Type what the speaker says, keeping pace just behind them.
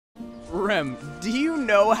Rem, do you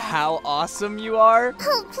know how awesome you are?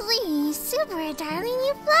 Oh, please, Subaru, darling,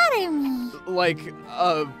 you flatter me. Like,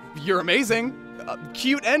 you're amazing.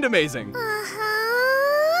 Cute and amazing.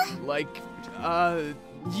 Uh-huh. Like,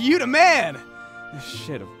 you the man.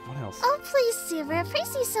 Shit, what else? Oh, please, Subaru,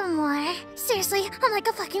 praise you some more. Seriously, I'm like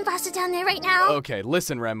a fucking bastard down there right now. Okay,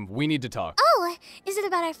 listen, Rem, we need to talk. Oh, is it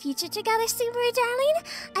about our future together, Subaru, darling?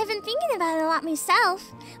 I've been thinking about it a lot myself.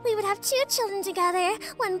 We would have 2 children together,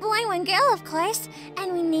 1 boy, 1 girl, of course,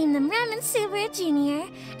 and we name them Rem and Subaru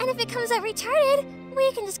Jr. And if it comes out retarded,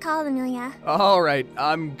 we can just call it Amelia. Alright,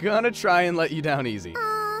 I'm gonna try and let you down easy.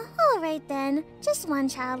 Aw, alright then. Just 1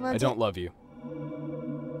 child will I don't love you.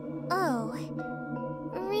 Oh.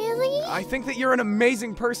 Really? I think that you're an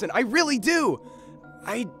amazing person. I really do.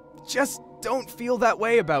 I just don't feel that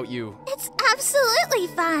way about you. It's absolutely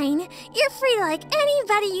fine. You're free to like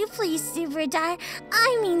anybody you please, Subaru.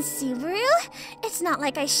 Subaru. It's not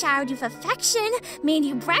like I showered you with affection, made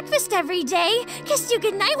you breakfast every day, kissed you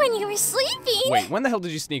goodnight when you were sleeping. Wait, when the hell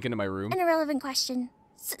did you sneak into my room? An irrelevant question.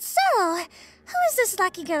 So, who is this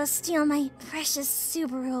lucky girl to steal my precious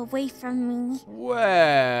Subaru away from me?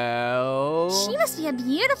 Well... She must be a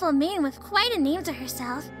beautiful maiden with quite a name to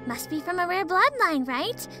herself. Must be from a rare bloodline,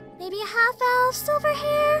 right? Maybe a half-elf, silver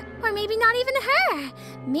hair, or maybe not even her.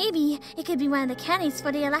 Maybe it could be one of the candidates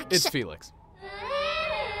for the election. It's Felix.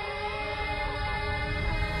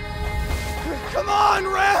 Come on,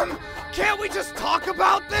 Rem! Can't we just talk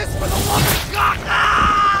about this for the love of God?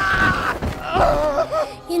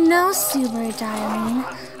 You know, Subaru, darling,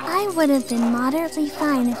 I would have been moderately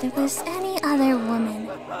fine if it was any other woman.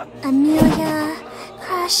 Amelia,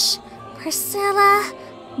 Crusch, Priscilla,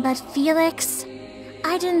 but Felix,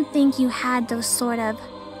 I didn't think you had those sort of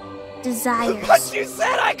desires. But you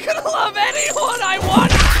said I could love anyone I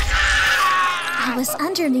want! I was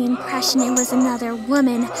under the impression it was another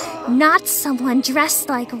woman, not someone dressed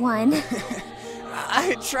like one.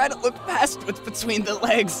 I try to look past what's between the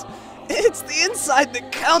legs. It's the inside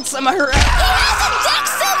that counts, am I right? He has a dick,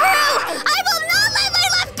 Subaru! I will not let my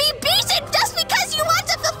left be beaten just because you want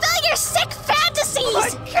to fulfill your sick fantasies! My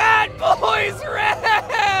cat boys,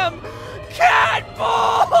 Rem! Cat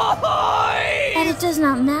boys! But it does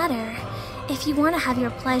not matter. If you want to have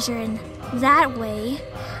your pleasure in that way,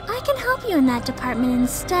 I can help you in that department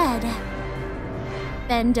instead.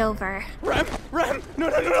 Bend over. Rem! No!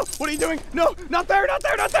 What are you doing? No, not there!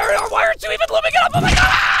 Why aren't you even looming it up? Oh my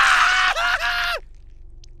God!